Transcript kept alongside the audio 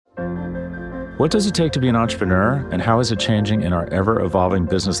What does it take to be an entrepreneur, and how is it changing in our ever-evolving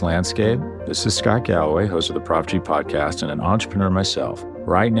business landscape? This is Scott Galloway, host of the Prop G podcast and an entrepreneur myself.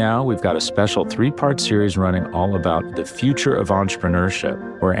 Right now, we've got a special 3-part series running all about the future of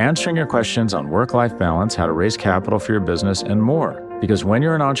entrepreneurship. We're answering your questions on work-life balance, how to raise capital for your business, and more. Because when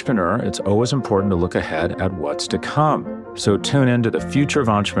you're an entrepreneur, it's always important to look ahead at what's to come. So tune in to the Future of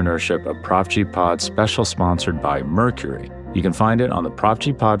Entrepreneurship, a Prop G Pod special sponsored by Mercury. You can find it on the Prop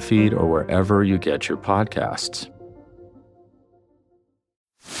G Pod feed or wherever you get your podcasts.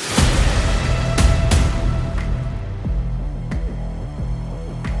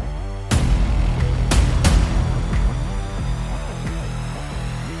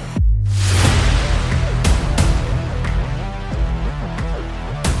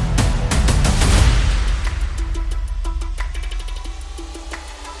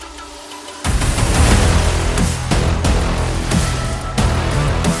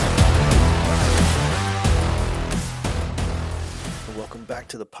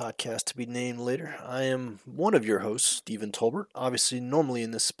 To the podcast to be named later. I am one of your hosts, Stephen Tolbert. Obviously, normally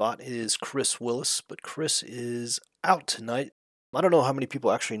in this spot is Chris Willis, but Chris is out tonight. I don't know how many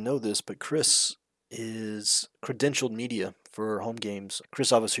people actually know this, but Chris is credentialed media for home games.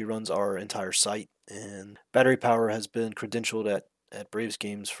 Chris obviously runs our entire site, and Battery Power has been credentialed at Braves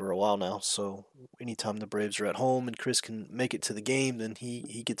games for a while now, so anytime the Braves are at home and Chris can make it to the game, then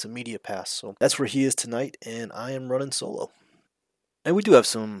he gets a media pass. So that's where he is tonight, and I am running solo. And we do have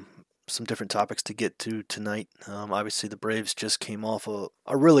some different topics to get to tonight. Obviously, the Braves just came off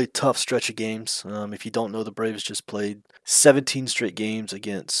a really tough stretch of games. If you don't know, the Braves just played 17 straight games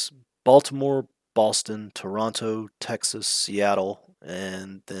against Baltimore, Boston, Toronto, Texas, Seattle,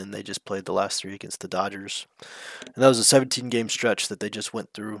 and then they just played the last 3 against the Dodgers. And that was a 17-game stretch that they just went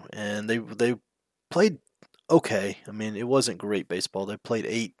through, and they played okay. I mean, it wasn't great baseball. They played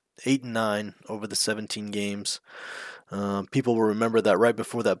 8 and 9 over the 17 games. People will remember that right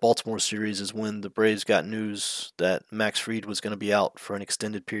before that Baltimore series is when the Braves got news that Max Fried was going to be out for an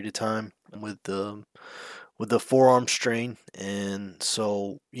extended period of time with the forearm strain, and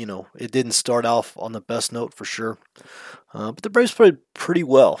so it didn't start off on the best note for sure. But the Braves played pretty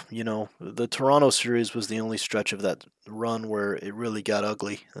well. The Toronto series was the only stretch of that run where it really got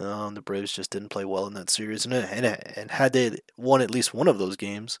ugly. The Braves just didn't play well in that series, and had they won at least one of those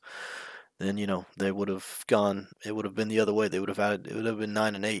games, then they would have gone. It would have been the other way. It would have been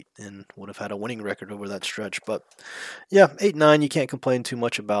 9-8 and would have had a winning record over that stretch. But yeah, 8-9, you can't complain too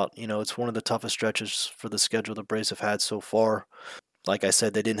much about. It's one of the toughest stretches for the schedule the Braves have had so far. Like I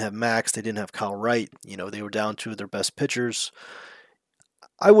said, they didn't have Max, they didn't have Kyle Wright. They were down 2 of their best pitchers.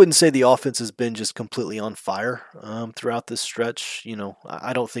 I wouldn't say the offense has been just completely on fire throughout this stretch.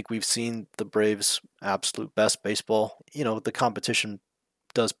 I don't think we've seen the Braves' absolute best baseball. The competition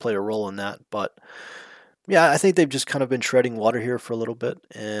does play a role in that, but yeah, I think they've just kind of been treading water here for a little bit.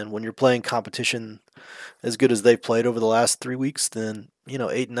 And when you're playing competition as good as they've played over the last 3 weeks, then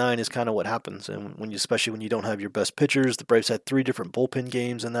 8-9 is kind of what happens. And especially when you don't have your best pitchers, the Braves had 3 different bullpen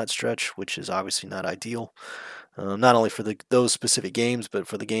games in that stretch, which is obviously not ideal. Not only for those specific games, but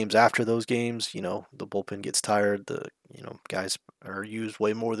for the games after those games. The bullpen gets tired. The guys are used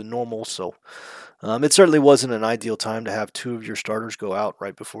way more than normal. So it certainly wasn't an ideal time to have 2 of your starters go out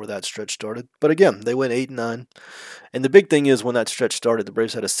right before that stretch started. But again, they went 8-9. And the big thing is when that stretch started, the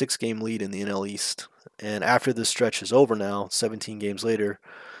Braves had a 6-game lead in the NL East. And after this stretch is over now, 17 games later,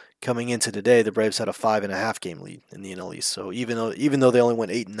 coming into today, the Braves had a 5.5-game lead in the NL East. So even though they only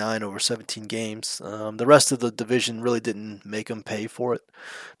went 8-9 over 17 games, the rest of the division really didn't make them pay for it.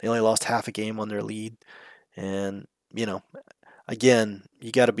 They only lost half a game on their lead, and again,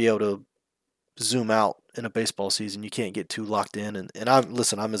 you got to be able to zoom out in a baseball season. You can't get too locked in. And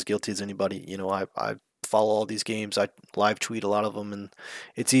I'm as guilty as anybody. I follow all these games. I live tweet a lot of them, and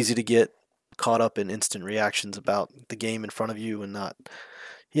it's easy to get caught up in instant reactions about the game in front of you and not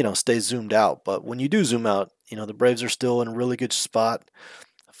stay zoomed out. But when you do zoom out, the Braves are still in a really good spot,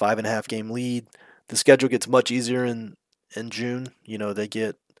 a 5.5-game lead. The schedule gets much easier in June. They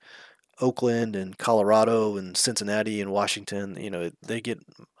get Oakland and Colorado and Cincinnati and Washington. They get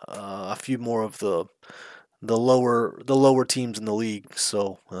a few more of the lower teams in the league.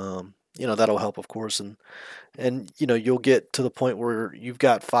 So that'll help, of course, and you'll get to the point where you've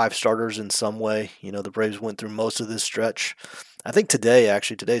got 5 starters in some way. The Braves went through most of this stretch. I think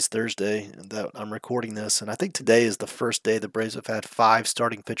today's Thursday that I'm recording this, and I think today is the first day the Braves have had 5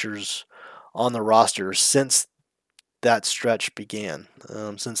 starting pitchers on the roster since that stretch began,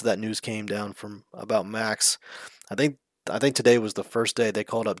 since that news came down from about Max. I think I think today was the first day they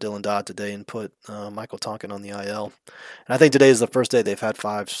called up Dylan Dodd today and put Michael Tonkin on the IL. And I think today is the first day they've had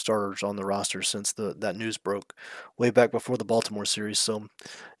 5 starters on the roster since that news broke way back before the Baltimore series. So,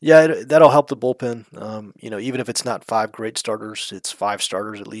 yeah, that'll help the bullpen. Even if it's not 5 great starters, it's 5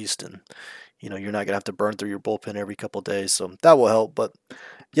 starters at least. And, you're not going to have to burn through your bullpen every couple of days. So that will help. But,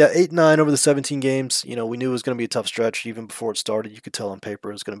 yeah, 8-9 over the 17 games. We knew it was going to be a tough stretch even before it started. You could tell on paper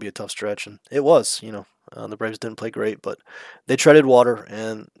it was going to be a tough stretch. And it was, The Braves didn't play great, but they treaded water,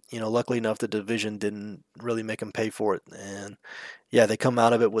 and luckily enough, the division didn't really make them pay for it. And yeah, they come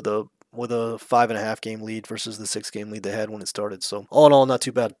out of it with a 5.5 game lead versus the 6 game lead they had when it started. So all in all, not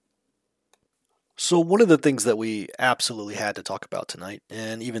too bad. So one of the things that we absolutely had to talk about tonight,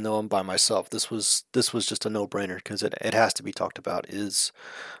 and even though I'm by myself, this was just a no-brainer because it has to be talked about, is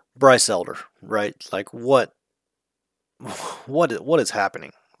Bryce Elder, right? Like what is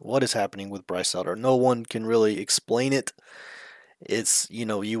happening? What is happening with Bryce Elder? No one can really explain it. It's,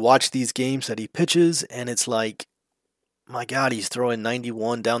 you watch these games that he pitches, and it's like, my God, he's throwing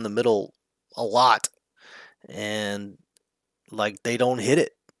 91 down the middle a lot. And, like, they don't hit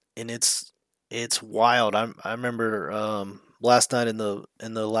it. And it's wild. I remember last night in the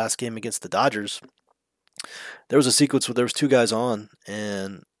last game against the Dodgers, there was a sequence where there was 2 guys on,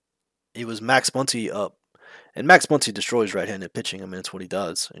 and it was Max Muncy up. And Max Muncy destroys right-handed pitching. I mean, it's what he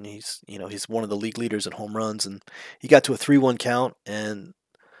does. And he's one of the league leaders in home runs. And he got to a 3-1 count, and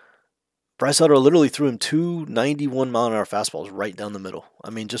Bryce Elder literally threw him 2 91-mile-an-hour fastballs right down the middle. I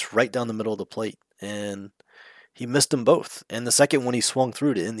mean, just right down the middle of the plate. And he missed them both. And the second one he swung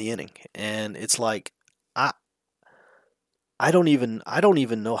through to end the inning. And it's like, I don't even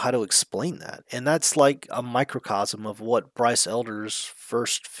know how to explain that. And that's like a microcosm of what Bryce Elder's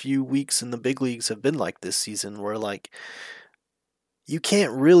first few weeks in the big leagues have been like this season, where like you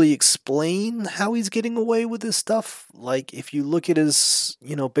can't really explain how he's getting away with this stuff. Like if you look at his,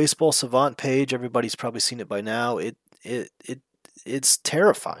 baseball savant page, everybody's probably seen it by now. It's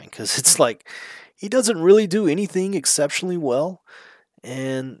terrifying because it's like he doesn't really do anything exceptionally well,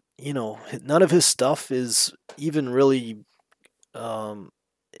 and none of his stuff is even really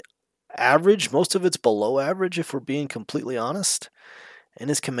average. Most of it's below average, if we're being completely honest. And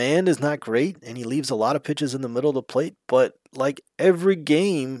his command is not great, and he leaves a lot of pitches in the middle of the plate. But like every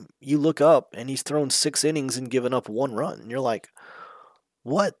game, you look up and he's thrown 6 innings and given up 1 run, and you're like,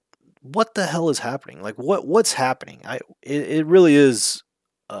 what? What the hell is happening? Like what's happening? It really is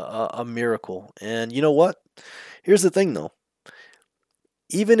a miracle. And you know what? Here's the thing, though.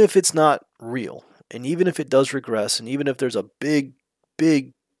 Even if it's not real, and even if it does regress, and even if there's a big,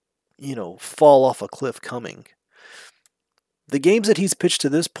 fall off a cliff coming, the games that he's pitched to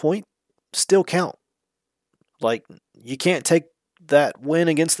this point still count. Like, you can't take that win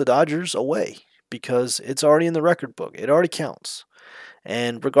against the Dodgers away because it's already in the record book. It already counts.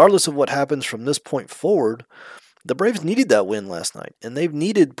 And regardless of what happens from this point forward, the Braves needed that win last night. And they've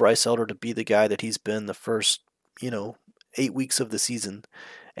needed Bryce Elder to be the guy that he's been the first, 8 weeks of the season.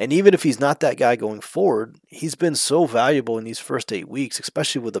 And even if he's not that guy going forward, he's been so valuable in these first 8 weeks,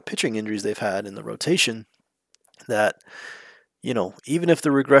 especially with the pitching injuries they've had in the rotation, that, even if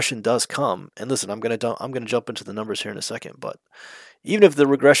the regression does come, and listen, I'm going to jump into the numbers here in a second, but even if the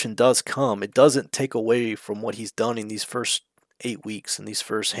regression does come, it doesn't take away from what he's done in these first 8 weeks and these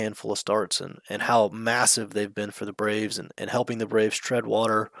first handful of starts, and how massive they've been for the Braves, and helping the Braves tread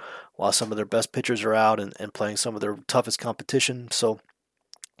water while some of their best pitchers are out and playing some of their toughest competition. So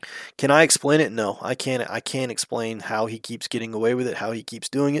can I explain it? No, I can't. I can't explain how he keeps getting away with it, how he keeps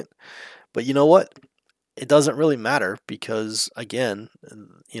doing it. But you know what? It doesn't really matter because, again,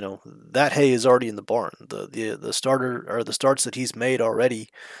 that hay is already in the barn. The starter or the starts that he's made already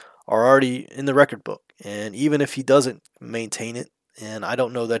are already in the record book. And even if he doesn't maintain it, and I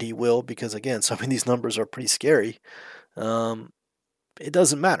don't know that he will, because again, some of these numbers are pretty scary. It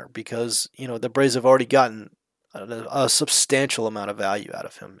doesn't matter because the Braves have already gotten a substantial amount of value out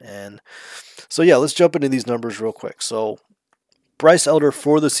of him. And so yeah, let's jump into these numbers real quick. So Bryce Elder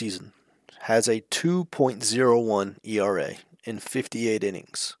for the season has a 2.01 ERA in 58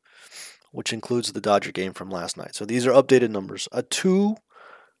 innings, which includes the Dodger game from last night. So these are updated numbers. A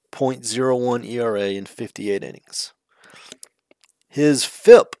 2.01 ERA in 58 innings. His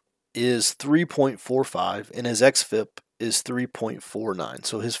FIP is 3.45 and his XFIP is 3.49.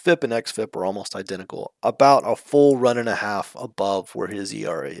 So his FIP and XFIP are almost identical, about a full run and a half above where his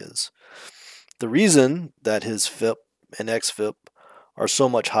ERA is. The reason that his FIP and XFIP are so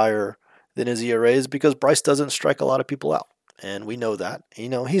much higher than his ERA is because Bryce doesn't strike a lot of people out, and we know that.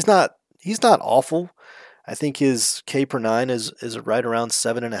 He's not awful. I think his K per 9 is right around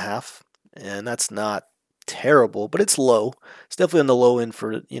 7.5, and that's not terrible, but it's low. It's definitely on the low end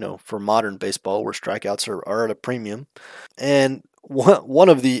for modern baseball where strikeouts are at a premium. And one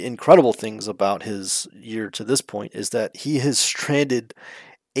of the incredible things about his year to this point is that he has stranded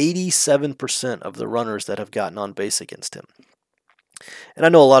 87% of the runners that have gotten on base against him. And I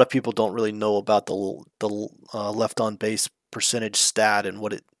know a lot of people don't really know about the left on base percentage stat and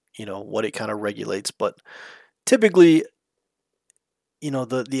what it kind of regulates, but typically,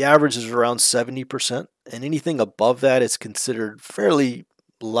 the average is around 70%, and anything above that is considered fairly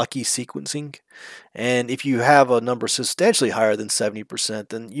lucky sequencing. And if you have a number substantially higher than 70%,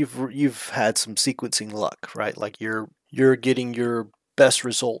 then you've had some sequencing luck, right? Like you're getting your best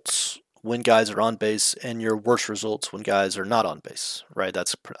results when guys are on base and your worst results when guys are not on base, right?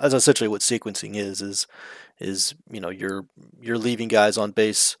 That's essentially what sequencing is you're leaving guys on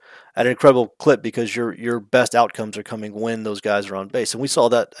base at an incredible clip because your best outcomes are coming when those guys are on base. And we saw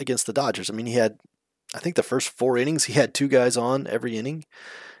that against the Dodgers. I mean, I think the first 4 innings he had 2 guys on every inning.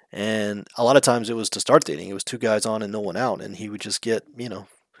 And a lot of times it was to start the inning, it was 2 guys on and no one out, and he would just get,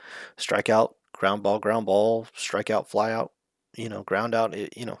 strikeout, ground ball, strikeout, fly out, ground out.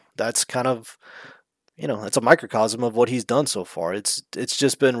 That's kind of, that's a microcosm of what he's done so far. It's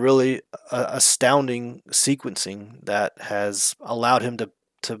just been really astounding sequencing that has allowed him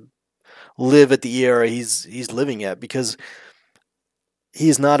to live at the ERA he's living at, because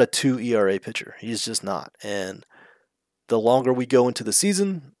he's not a 2 ERA pitcher. He's just not. And the longer we go into the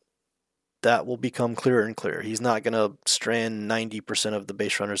season, that will become clearer and clearer. He's not going to strand 90% of the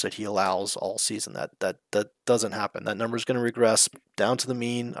base runners that he allows all season. That doesn't happen. That number is going to regress down to the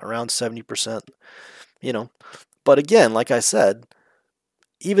mean, around 70%. But again, like I said,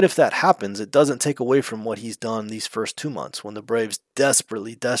 even if that happens, it doesn't take away from what he's done these first 2 months when the Braves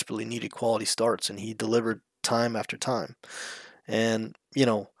desperately needed quality starts, and he delivered time after time. And,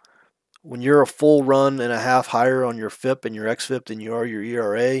 when you're a full run and a half higher on your FIP and your xFIP than you are your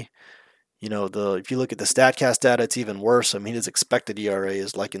ERA, if you look at the StatCast data, it's even worse. I mean, his expected ERA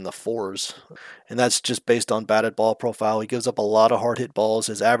is like in the 4s, and that's just based on batted ball profile. He gives up a lot of hard hit balls.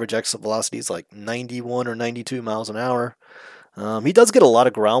 His average exit velocity is like 91 or 92 miles an hour. He does get a lot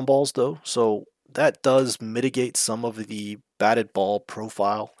of ground balls though, so that does mitigate some of the batted ball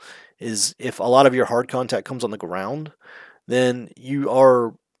profile. Is if a lot of your hard contact comes on the ground, then you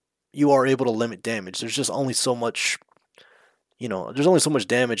are able to limit damage. There's just only so much. There's only so much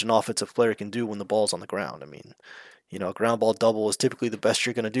damage an offensive player can do when the ball's on the ground. I mean, a ground ball double is typically the best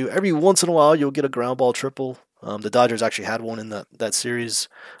you're going to do. Every once in a while, you'll get a ground ball triple. The Dodgers actually had one in that series.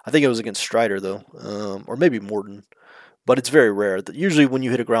 I think it was against Strider, though, or maybe Morton. But it's very rare. Usually when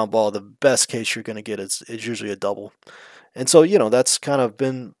you hit a ground ball, the best case you're going to get is usually a double. And so, that's kind of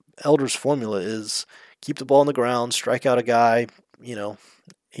been Elder's formula is keep the ball on the ground, strike out a guy.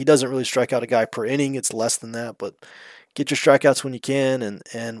 He doesn't really strike out a guy per inning. It's less than that, but get your strikeouts when you can,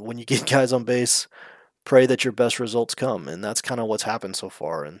 and when you get guys on base, pray that your best results come. And that's kind of what's happened so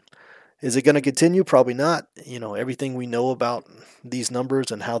far. And is it going to continue? Probably not. Everything we know about these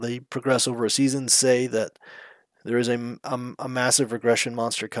numbers and how they progress over a season say that there is a massive regression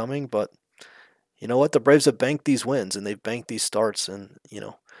monster coming. But you know what? The Braves have banked these wins, and they've banked these starts. And,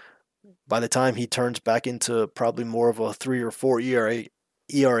 by the time he turns back into probably more of a 3 or 4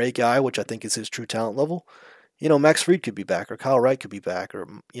 ERA guy, which I think is his true talent level, Max Fried could be back, or Kyle Wright could be back, or,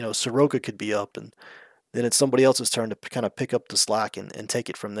 Soroka could be up, and then it's somebody else's turn to kind of pick up the slack and take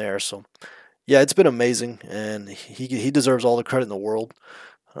it from there. So, yeah, it's been amazing, and he deserves all the credit in the world.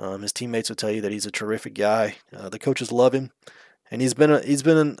 His teammates will tell you that he's a terrific guy. The coaches love him, and he's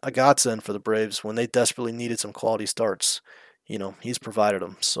been a godsend for the Braves when they desperately needed some quality starts. He's provided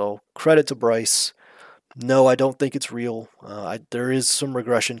them. So credit to Bryce. No, I don't think it's real. There is some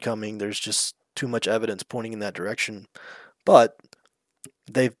regression coming. There's just too much evidence pointing in that direction. But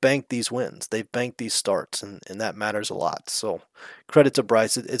they've banked these wins. They've banked these starts, and that matters a lot. So credit to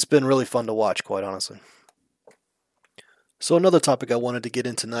Bryce. It's been really fun to watch, quite honestly. So another topic I wanted to get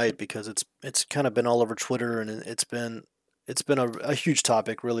in tonight, because it's kind of been all over Twitter, and it's been a huge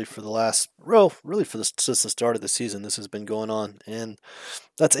topic really for the last, since the start of the season. This has been going on, and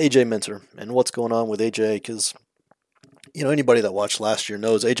that's AJ Minter and what's going on with AJ, because anybody that watched last year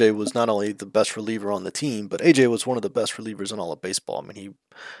knows AJ was not only the best reliever on the team, but AJ was one of the best relievers in all of baseball. I mean,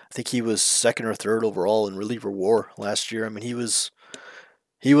 I think he was second or third overall in reliever WAR last year. I mean,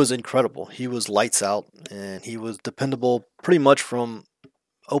 he was incredible. He was lights out, and he was dependable pretty much from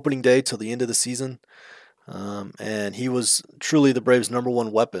opening day till the end of the season. And he was truly the Braves' number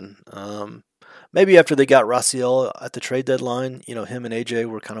one weapon. Maybe after they got Raciel at the trade deadline, him and AJ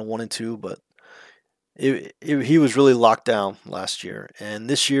were kind of 1 and 2, but he was really locked down last year. And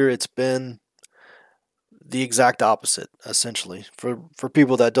this year it's been the exact opposite, essentially. For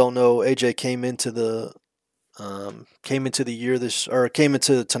people that don't know, AJ came into the year this or came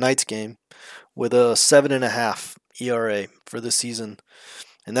into tonight's game with a 7.5 ERA for the season,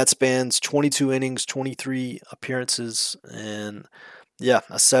 and that spans 22 innings, 23 appearances, and yeah,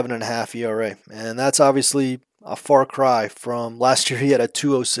 a 7.5 ERA, and that's obviously a far cry from last year. He had a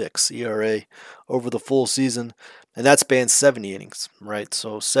 2.06 ERA over the full season, and that spans 70 innings, right?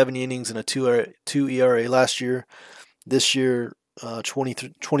 So 70 innings and a 2 ERA last year. This year,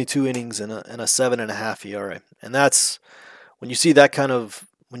 22 innings and a 7.5 ERA, and that's when you see that kind of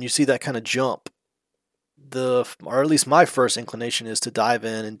jump. Or at least my first inclination is to dive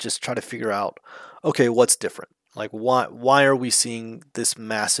in and just try to figure out, okay, what's different? Like why are we seeing this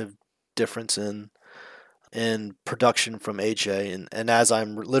massive difference in production from AJ? And as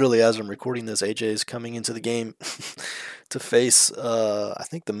I'm recording this, AJ is coming into the game to face I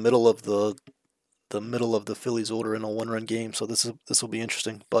think the middle of the Phillies order in a 1-run game. So this will be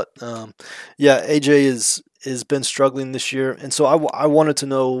interesting. But yeah, AJ has been struggling this year, and so I wanted to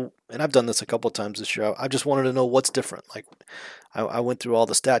know, and I've done this a couple of times this year. I just wanted to know what's different. Like I went through all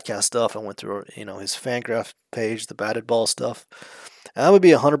the Statcast stuff. I went through his Fangraph page, the batted ball stuff, and I would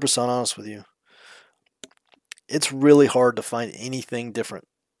be 100% honest with you. It's really hard to find anything different.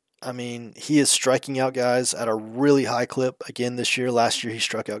 I mean, he is striking out guys at a really high clip again this year. Last year, he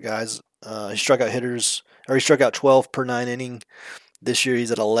struck out guys. He struck out hitters, or he struck out 12 per 9 inning. This year,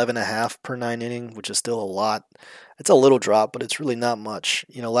 he's at 11.5 per 9 inning, which is still a lot. It's a little drop, but it's really not much.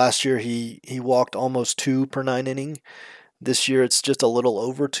 Last year he walked almost 2 per 9 inning. This year, it's just a little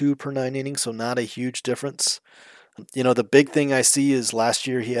over 2 per 9 inning, so not a huge difference. The big thing I see is last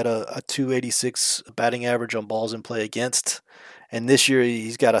year he had a 286 batting average on balls in play against, and this year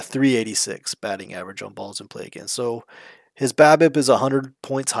he's got a 386 batting average on balls in play against. So his BABIP is 100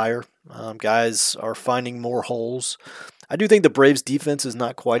 points higher. Guys are finding more holes. I do think the Braves' defense is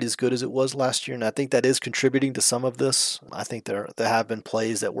not quite as good as it was last year, and I think that is contributing to some of this. I think there have been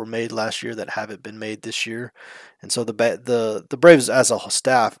plays that were made last year that haven't been made this year, and so the Braves as a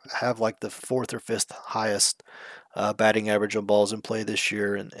staff have like the fourth or fifth highest batting average on balls in play this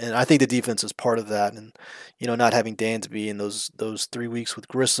year, and I think the defense is part of that. And not having Dansby in those 3 weeks with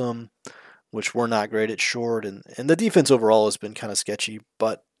Grissom, which were not great at short, and the defense overall has been kind of sketchy.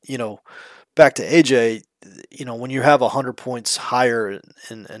 But back to AJ, when you have 100 points higher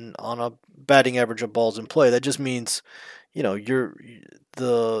and on a batting average of balls in play, that just means you're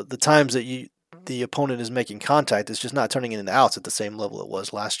the times that the opponent is making contact is just not turning it into outs at the same level it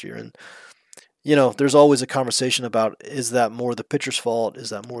was last year. And there's always a conversation about, is that more the pitcher's fault? Is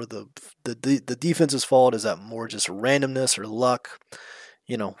that more the defense's fault? Is that more just randomness or luck?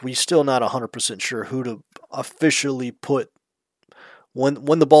 We're still not 100% sure who to officially put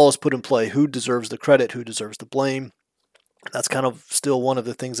when the ball is put in play, who deserves the credit, who deserves the blame. That's kind of still one of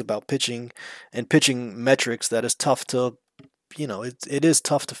the things about pitching and pitching metrics that is tough to, it is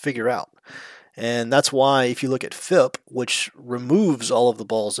tough to figure out. And that's why if you look at FIP, which removes all of the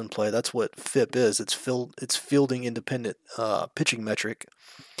balls in play, that's what FIP is. It's fielding independent pitching metric.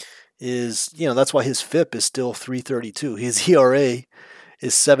 That's why his FIP is still 332. His ERA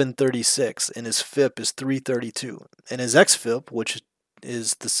is 736, and his FIP is 332. And his xFIP, which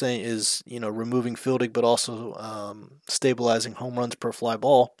is the same, is removing fielding but also stabilizing home runs per fly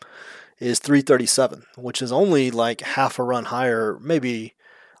ball, is 337, which is only like half a run higher, maybe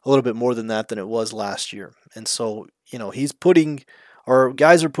a little bit more than that than it was last year. And so,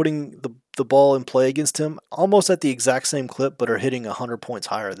 guys are putting the ball in play against him almost at the exact same clip, but are hitting 100 points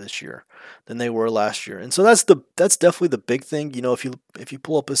higher this year than they were last year. And so that's definitely the big thing. If you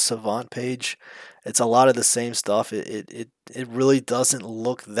pull up his Savant page, it's a lot of the same stuff. It really doesn't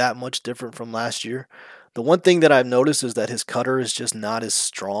look that much different from last year. The one thing that I've noticed is that his cutter is just not as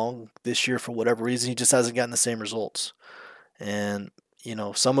strong this year for whatever reason. He just hasn't gotten the same results. And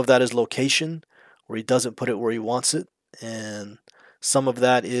some of that is location, where he doesn't put it where he wants it, and some of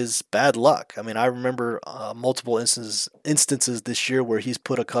that is bad luck. I mean, I remember multiple instances this year where he's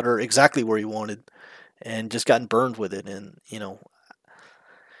put a cutter exactly where he wanted and just gotten burned with it. And,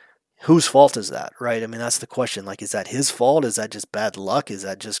 whose fault is that, right? I mean, that's the question. Like, is that his fault? Is that just bad luck? Is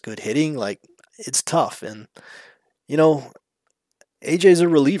that just good hitting? Like, it's tough. And, AJ's a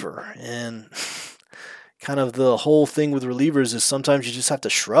reliever, and kind of the whole thing with relievers is sometimes you just have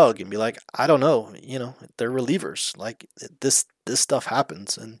to shrug and be like, I don't know, they're relievers. Like this stuff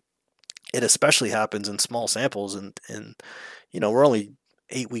happens, and it especially happens in small samples. And we're only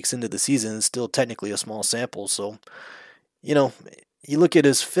 8 weeks into the season. It's still technically a small sample. So, you look at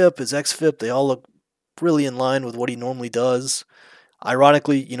his FIP, his xFIP, they all look really in line with what he normally does.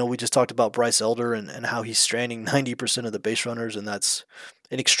 Ironically, we just talked about Bryce Elder and how he's stranding 90% of the base runners, and that's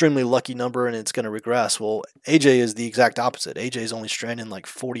an extremely lucky number, and it's going to regress. Well, AJ is the exact opposite. AJ is only stranding like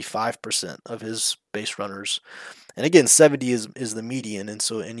 45% of his base runners, and again, 70 is the median,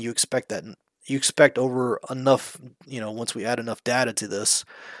 and you expect that. You expect over enough, once we add enough data to this,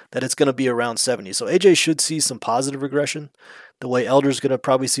 that it's going to be around 70. So AJ should see some positive regression. The way Elder's going to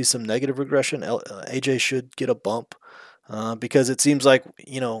probably see some negative regression. AJ should get a bump because it seems like,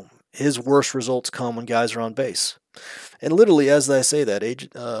 his worst results come when guys are on base. And literally, as I say that,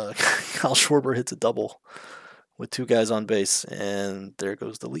 Kyle Schwarber hits a double with two guys on base, and there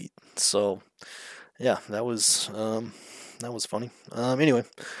goes the lead. So, yeah, that was funny. Anyway,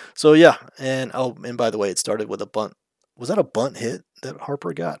 so yeah, and by the way, it started with a bunt. Was that a bunt hit that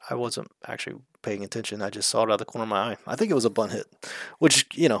Harper got? I wasn't actually paying attention. I just saw it out of the corner of my eye. I think it was a bunt hit, which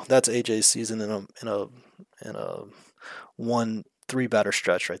that's AJ's season in a 1-3 batter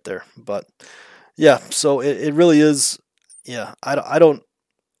stretch right there. But yeah, so it really is. Yeah, I don't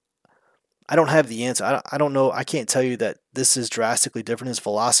have the answer. I don't know. I can't tell you that this is drastically different. His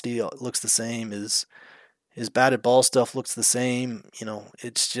velocity looks the same. His batted ball stuff looks the same.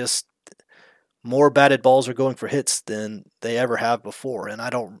 It's just more batted balls are going for hits than they ever have before, and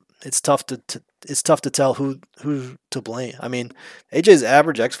It's tough to tell who to blame. I mean, AJ's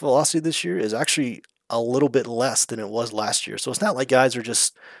average exit velocity this year is actually a little bit less than it was last year. So it's not like guys are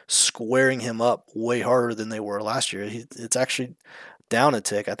just squaring him up way harder than they were last year. It's actually down a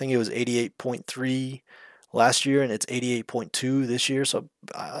tick. I think it was 88.3 last year, and it's 88.2 this year. So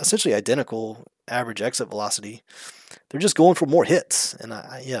essentially identical average exit velocity. They're just going for more hits, and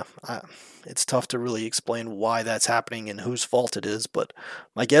it's tough to really explain why that's happening and whose fault it is. But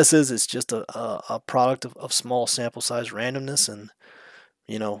my guess is it's just a product of small sample size randomness, and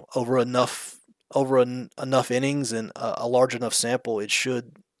over enough innings and a large enough sample, it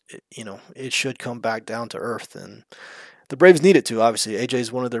should come back down to earth. And the Braves need it to. Obviously, AJ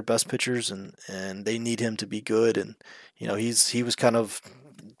is one of their best pitchers, and they need him to be good. And he was kind of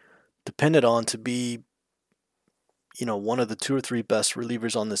depended on to be one of the 2 or 3 best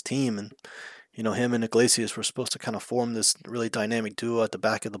relievers on this team, and him and Iglesias were supposed to kind of form this really dynamic duo at the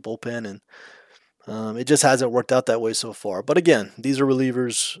back of the bullpen, and it just hasn't worked out that way so far. But again, these are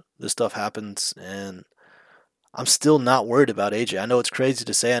relievers. This stuff happens, and I'm still not worried about AJ. I know it's crazy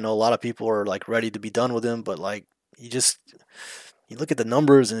to say. I know a lot of people are like ready to be done with him, but like you look at the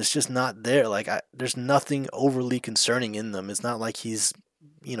numbers and it's just not there. Like there's nothing overly concerning in them. It's not like he's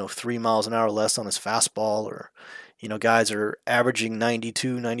 3 miles an hour less on his fastball, or guys are averaging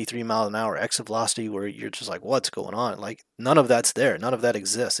 92, 93 miles an hour exit velocity where you're just like, what's going on? Like none of that's there. None of that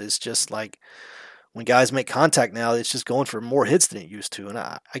exists. It's just like when guys make contact now, it's just going for more hits than it used to. And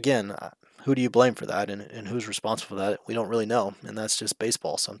who do you blame for that, and who's responsible for that? We don't really know, and that's just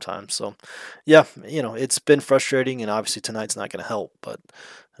baseball sometimes. So, yeah, it's been frustrating, and obviously tonight's not going to help. But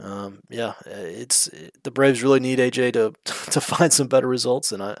it's the Braves really need AJ to find some better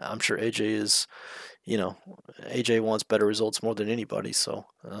results, and I'm sure AJ is, AJ wants better results more than anybody. So,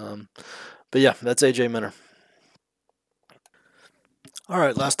 but yeah, that's AJ Minter. All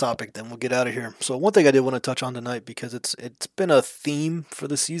right, last topic, then we'll get out of here. So one thing I did want to touch on tonight, because it's been a theme for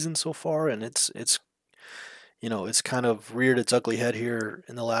the season so far, and it's kind of reared its ugly head here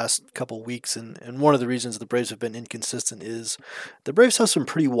in the last couple of weeks, and one of the reasons the Braves have been inconsistent is the Braves have some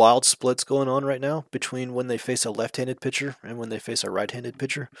pretty wild splits going on right now between when they face a left-handed pitcher and when they face a right-handed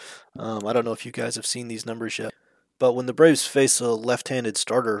pitcher. I don't know if you guys have seen these numbers yet, but when the Braves face a left-handed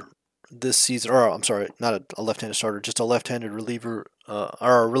starter this season, or I'm sorry, not a left-handed starter, just a left-handed reliever,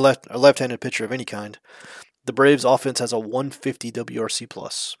 or a left-handed pitcher of any kind, the Braves offense has a 150 WRC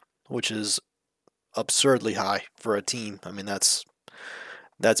plus, which is absurdly high for a team. I mean, that's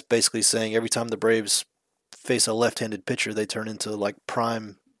basically saying every time the Braves face a left-handed pitcher, they turn into like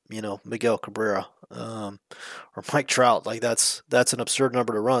prime, Miguel Cabrera, or Mike Trout. Like that's an absurd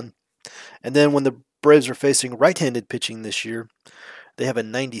number to run. And then when the Braves are facing right-handed pitching this year, they have a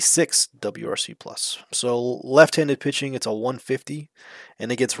 96 WRC plus. So left-handed pitching, it's a 150,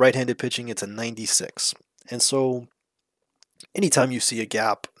 and against right-handed pitching, it's a 96. And so anytime you see a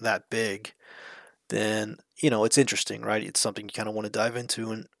gap that big, then, it's interesting, right? It's something you kind of want to dive into.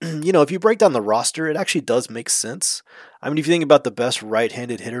 And, if you break down the roster, it actually does make sense. I mean, if you think about the best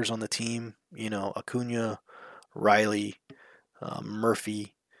right-handed hitters on the team, Acuna, Riley,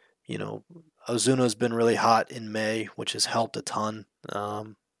 Murphy, Ozuna's been really hot in May, which has helped a ton.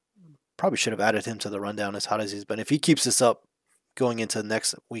 Probably should have added him to the rundown as hot as he's been. If he keeps this up going into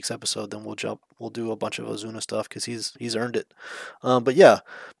next week's episode, then we'll do a bunch of Ozuna stuff because he's earned it. But yeah,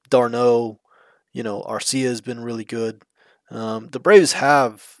 d'Arnaud, Arcia has been really good. The Braves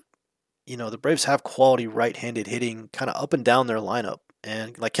have, the Braves have quality right-handed hitting kind of up and down their lineup.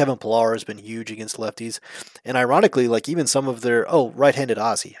 And like Kevin Pillar has been huge against lefties. And ironically, like even some of their right-handed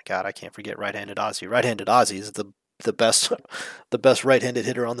Ozzy. God, I can't forget right-handed Ozzy. Right-handed Ozzy is the best the best right-handed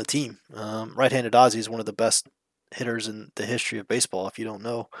hitter on the team. Right-handed Ozzy is one of the best hitters in the history of baseball. If you don't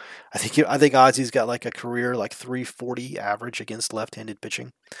know, I think Ozzy's got like a career like 340 average against left-handed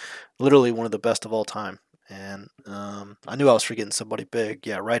pitching. Literally one of the best of all time. And I knew I was forgetting somebody big.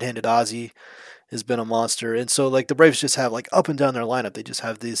 Yeah, right-handed Ozzy has been a monster. And so like the Braves just have like up and down their lineup, they just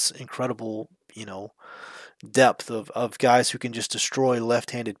have this incredible, depth of guys who can just destroy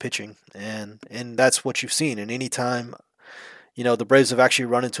left-handed pitching. And that's what you've seen. And anytime, the Braves have actually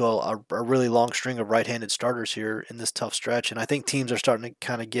run into a really long string of right-handed starters here in this tough stretch. And I think teams are starting to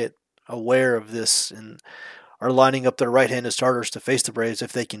kind of get aware of this and are lining up their right-handed starters to face the Braves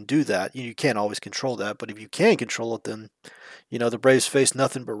if they can do that. You can't always control that, but if you can control it, then the Braves faced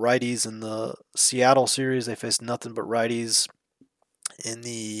nothing but righties in the Seattle series. They faced nothing but righties in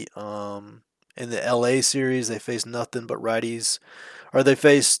the LA series. They faced nothing but righties, or they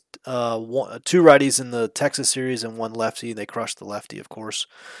faced two righties in the Texas series and one lefty. They crushed the lefty, of course.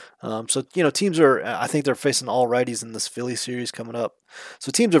 So teams are. I think they're facing all righties in this Philly series coming up.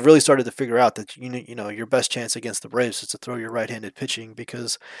 So teams have really started to figure out that your best chance against the Braves is to throw your right-handed pitching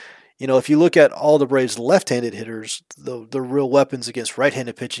because if you look at all the Braves' left-handed hitters, the real weapons against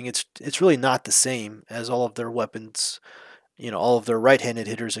right-handed pitching, it's really not the same as all of their weapons. All of their right-handed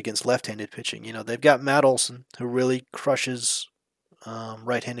hitters against left-handed pitching. They've got Matt Olson, who really crushes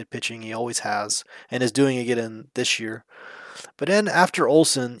right-handed pitching. He always has, and is doing it again this year. But then after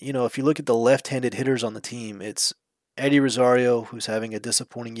Olson, if you look at the left-handed hitters on the team, it's Eddie Rosario, who's having a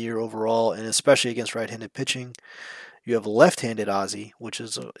disappointing year overall, and especially against right-handed pitching. You have left-handed Ozzy, which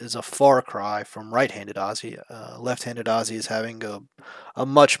is a far cry from right-handed Ozzy. Left-handed Ozzy is having a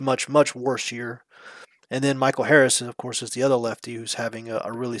much, much, much worse year. And then Michael Harris, of course, is the other lefty who's having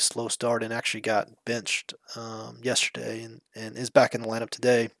a really slow start and actually got benched yesterday and is back in the lineup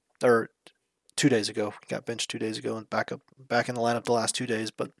today, or 2 days ago. Got benched 2 days ago and back in the lineup the last 2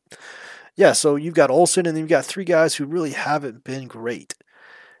 days. But yeah, so you've got Olson and then you've got three guys who really haven't been great.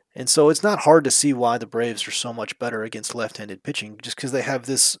 And so it's not hard to see why the Braves are so much better against left-handed pitching, just because they have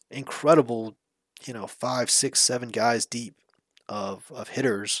this incredible, 5, 6, 7 guys deep of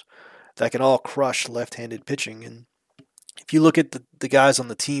hitters that can all crush left-handed pitching. And if you look at the guys on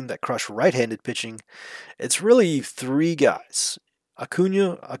the team that crush right-handed pitching, it's really three guys.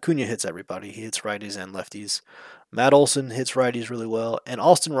 Acuna hits everybody. He hits righties and lefties. Matt Olson hits righties really well. And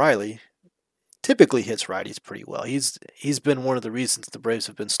Austin Riley typically hits righties pretty well. He's been one of the reasons the Braves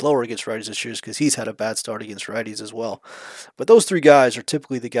have been slower against righties this year is because he's had a bad start against righties as well. But those three guys are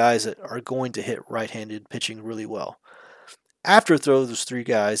typically the guys that are going to hit right-handed pitching really well. After those three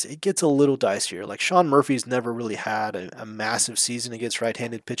guys, it gets a little dicier. Like Sean Murphy's never really had a massive season against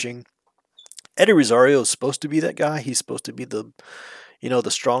right-handed pitching. Eddie Rosario is supposed to be that guy. He's supposed to be the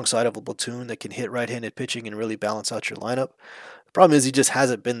strong side of a platoon that can hit right-handed pitching and really balance out your lineup. The problem is he just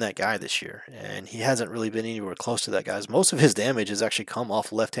hasn't been that guy this year, and he hasn't really been anywhere close to that guy. Most of his damage has actually come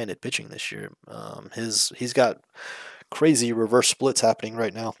off left-handed pitching this year. He's got crazy reverse splits happening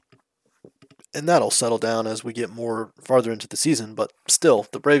right now, and that'll settle down as we get more farther into the season. But still,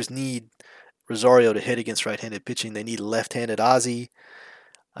 the Braves need Rosario to hit against right-handed pitching. They need left-handed Ozzy.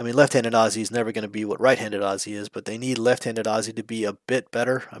 I mean, left-handed Ozzy is never going to be what right-handed Ozzy is, but they need left-handed Ozzy to be a bit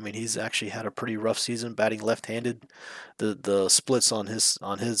better. I mean, he's actually had a pretty rough season batting left-handed. The splits on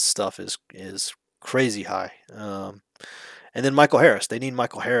his stuff is crazy high. And then Michael Harris. They need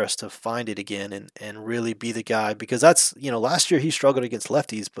Michael Harris to find it again and really be the guy, because that's, last year he struggled against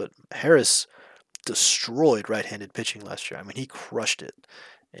lefties, but Harris destroyed right-handed pitching last year. I mean, he crushed it.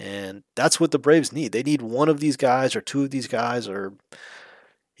 And that's what the Braves need. They need one of these guys or two of these guys or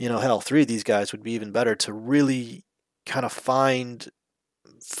hell, three of these guys would be even better to really kind of find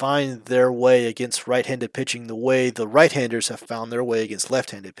their way against right-handed pitching the way the right-handers have found their way against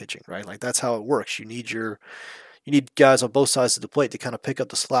left-handed pitching, right? Like that's how it works. You need guys on both sides of the plate to kind of pick up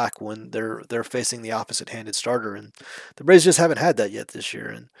the slack when they're facing the opposite-handed starter, and the Braves just haven't had that yet this year.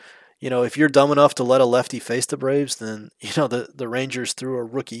 And if you're dumb enough to let a lefty face the Braves, then the Rangers threw a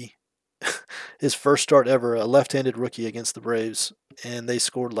rookie his first start ever, a left-handed rookie against the Braves, and they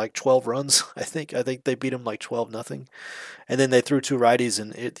scored like 12 runs. I think they beat him like 12-0, and then they threw two righties,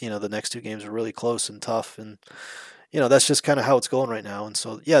 and the next two games were really close and tough, and that's just kind of how it's going right now. And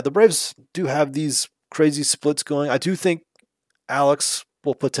so yeah, the Braves do have these crazy splits going. I do think Alex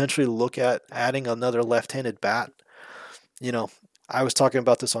will potentially look at adding another left-handed bat. I was talking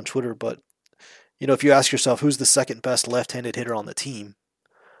about this on Twitter, but if you ask yourself who's the second best left-handed hitter on the team,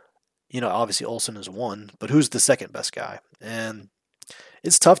 obviously Olsen is one, but who's the second best guy? And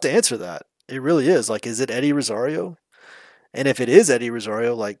it's tough to answer that. It really is. Like, is it Eddie Rosario? And if it is Eddie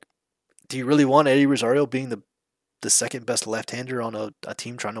Rosario, like, do you really want Eddie Rosario being the second best left-hander on a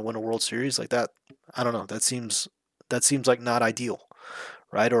team trying to win a World Series like that? I don't know. That seems like not ideal,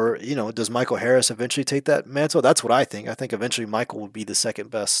 right? Or, does Michael Harris eventually take that mantle? That's what I think. I think eventually Michael would be the second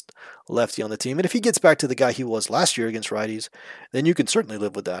best lefty on the team. And if he gets back to the guy he was last year against righties, then you can certainly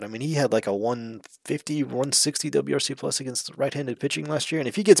live with that. I mean, he had like a 150, 160 WRC plus against right-handed pitching last year. And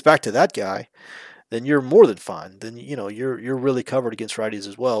if he gets back to that guy, then you're more than fine. Then, you're really covered against righties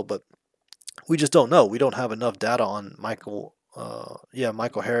as well. But we just don't know. We don't have enough data on Michael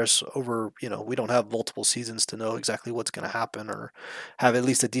Harris over, we don't have multiple seasons to know exactly what's going to happen or have at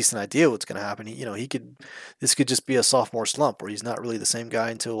least a decent idea what's going to happen. This could just be a sophomore slump where he's not really the same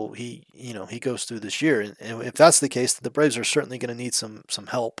guy until he goes through this year. And if that's the case, the Braves are certainly going to need some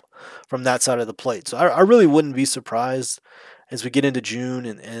help from that side of the plate. So I really wouldn't be surprised as we get into June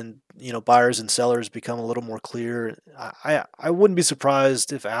and buyers and sellers become a little more clear. I wouldn't be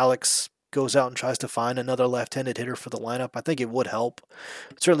surprised if Alex goes out and tries to find another left-handed hitter for the lineup. I think it would help.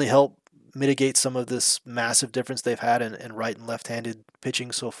 It'd certainly help mitigate some of this massive difference they've had in right and left-handed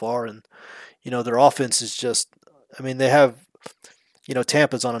pitching so far. And, their offense is just, they have,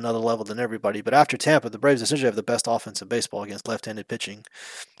 Tampa's on another level than everybody. But after Tampa, the Braves essentially have the best offense in baseball against left-handed pitching.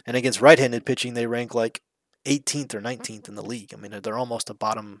 And against right-handed pitching, they rank like 18th or 19th in the league. They're almost a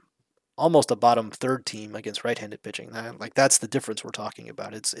bottom third team against right-handed pitching. That's the difference we're talking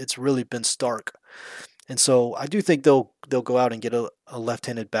about. It's really been stark. And so I do think they'll go out and get a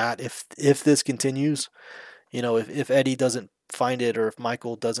left-handed bat if this continues. If Eddie doesn't find it or if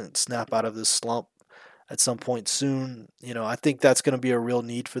Michael doesn't snap out of this slump at some point soon, I think that's going to be a real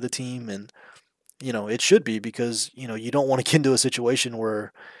need for the team. And, it should be because, you don't want to get into a situation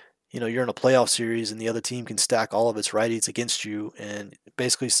where you're in a playoff series and the other team can stack all of its righties against you and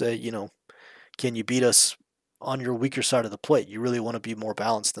basically say, can you beat us on your weaker side of the plate? You really want to be more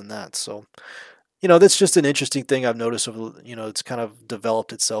balanced than that. So, that's just an interesting thing I've noticed over, it's kind of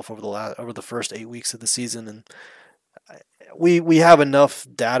developed itself over the first 8 weeks of the season. And we have enough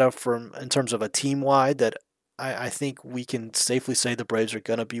data in terms of a team wide that I think we can safely say the Braves are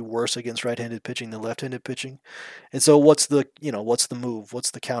going to be worse against right-handed pitching than left-handed pitching. And so what's the move?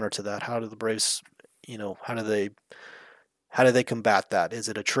 What's the counter to that? How do the Braves, how do they combat that? Is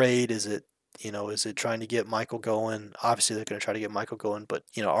it a trade? Is it trying to get Michael going? Obviously they're going to try to get Michael going, but,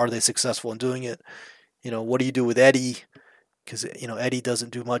 are they successful in doing it? What do you do with Eddie? Because, Eddie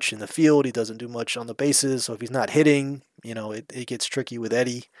doesn't do much in the field. He doesn't do much on the bases. So if he's not hitting, it gets tricky with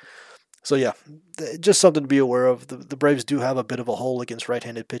Eddie. So, yeah, just something to be aware of. The Braves do have a bit of a hole against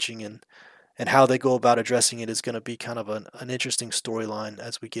right-handed pitching, and how they go about addressing it is going to be kind of an interesting storyline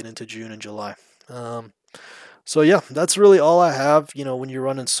as we get into June and July. So, yeah, that's really all I have. When you're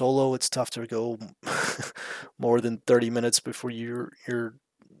running solo, it's tough to go more than 30 minutes before you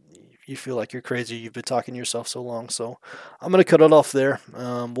feel like you're crazy. You've been talking to yourself so long. So I'm going to cut it off there.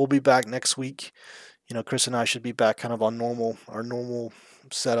 We'll be back next week. Chris and I should be back kind of on our normal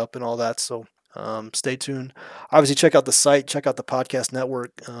setup and all that. So stay tuned. Obviously, check out the site, check out the podcast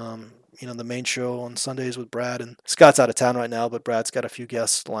network. The main show on Sundays with Brad, and Scott's out of town right now, but Brad's got a few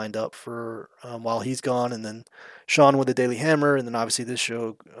guests lined up for while he's gone, and then Sean with the Daily Hammer, and then obviously this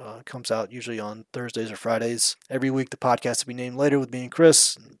show comes out usually on Thursdays or Fridays. Every week the podcast will be named later with me and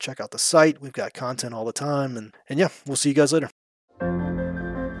Chris. Check out the site. We've got content all the time, and yeah, we'll see you guys later.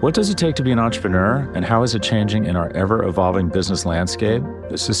 What does it take to be an entrepreneur, and how is it changing in our ever-evolving business landscape?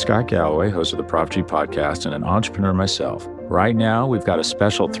 This is Scott Galloway, host of the Prop G podcast and an entrepreneur myself. Right now, we've got a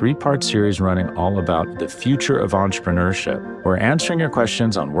special 3-part series running all about the future of entrepreneurship. We're answering your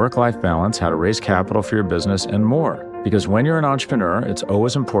questions on work-life balance, how to raise capital for your business, and more. Because when you're an entrepreneur, it's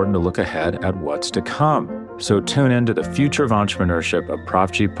always important to look ahead at what's to come. So tune in to the Future of Entrepreneurship, a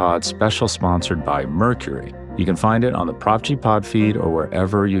Prop G Pod special sponsored by Mercury. You can find it on the Prop G Pod feed or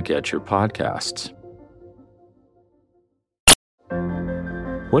wherever you get your podcasts.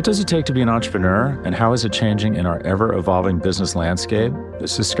 What does it take to be an entrepreneur, and how is it changing in our ever-evolving business landscape?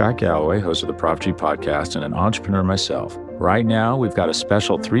 This is Scott Galloway, host of the Prop G podcast and an entrepreneur myself. Right now, we've got a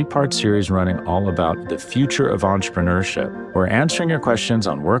special 3-part series running all about the future of entrepreneurship. We're answering your questions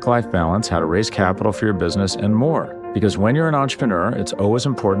on work-life balance, how to raise capital for your business, and more. Because when you're an entrepreneur, it's always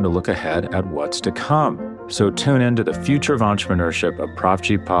important to look ahead at what's to come. So tune in to the Future of Entrepreneurship, a Prop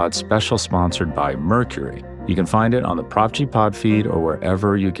G Pod special sponsored by Mercury. You can find it on the Prop G Pod feed or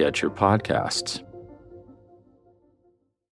wherever you get your podcasts.